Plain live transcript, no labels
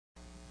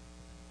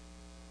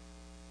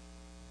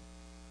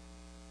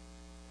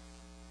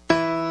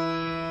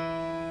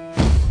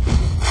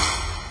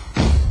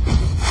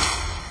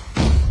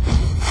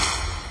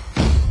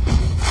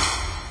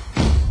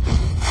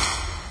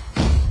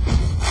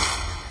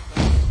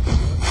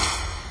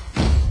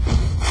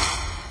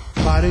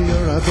Buddy,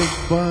 you're a big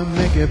boy,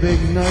 make a big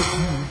noise.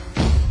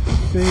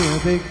 Be a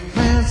big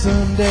man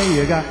someday.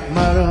 You got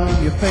mud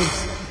on your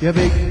face, you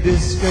big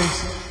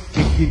disgrace.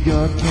 Kicking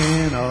your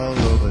can all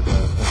over the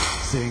place,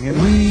 singing,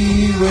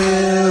 we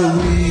will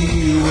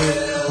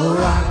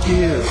rock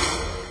you.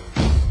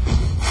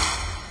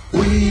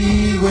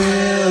 We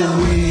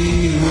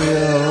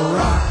will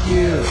rock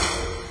you.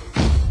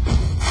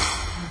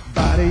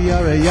 Buddy,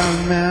 you're a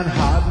young man,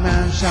 hard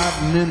man,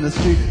 shouting in the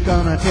street,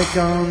 gonna take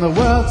on the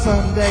world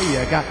someday.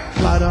 You got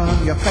blood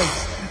on your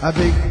face, a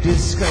big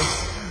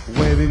disgrace,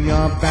 waving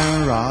your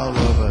banner all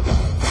over the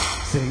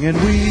place, singing,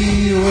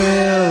 we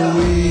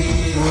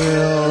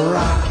will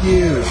rock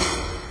you.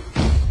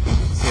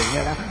 Sing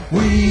it out.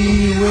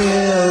 We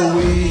will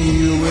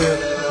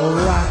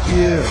rock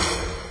you.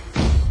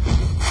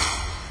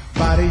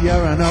 Buddy,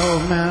 you're an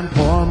old man,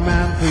 poor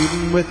man,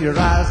 pleading with your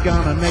eyes,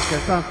 gonna make her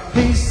some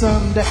peace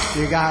someday.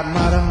 You got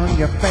mud on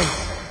your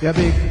face, you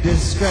big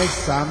disgrace.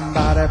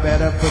 Somebody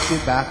better put you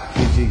back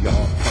into your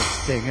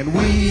place, singing,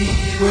 we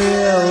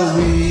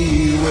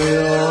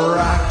will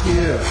rock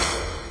you.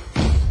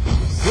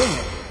 Sing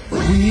it.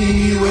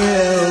 We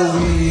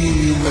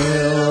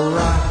will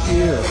rock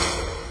you.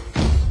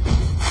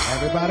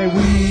 Everybody,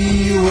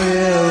 we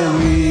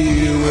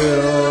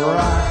will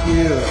rock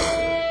you.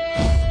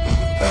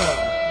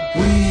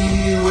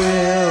 We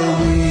will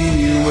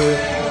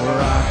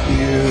rock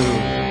you.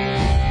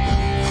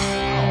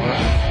 All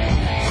right.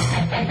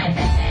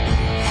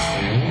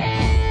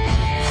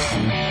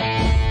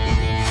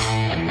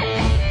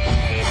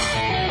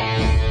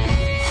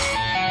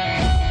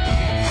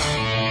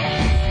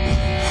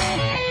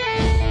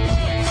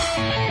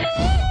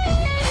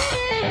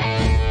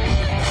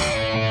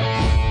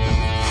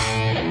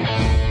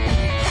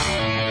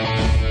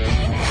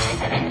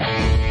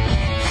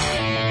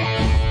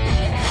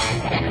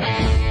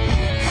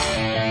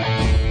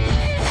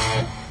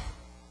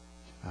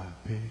 I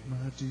paid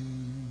my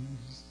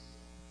dues.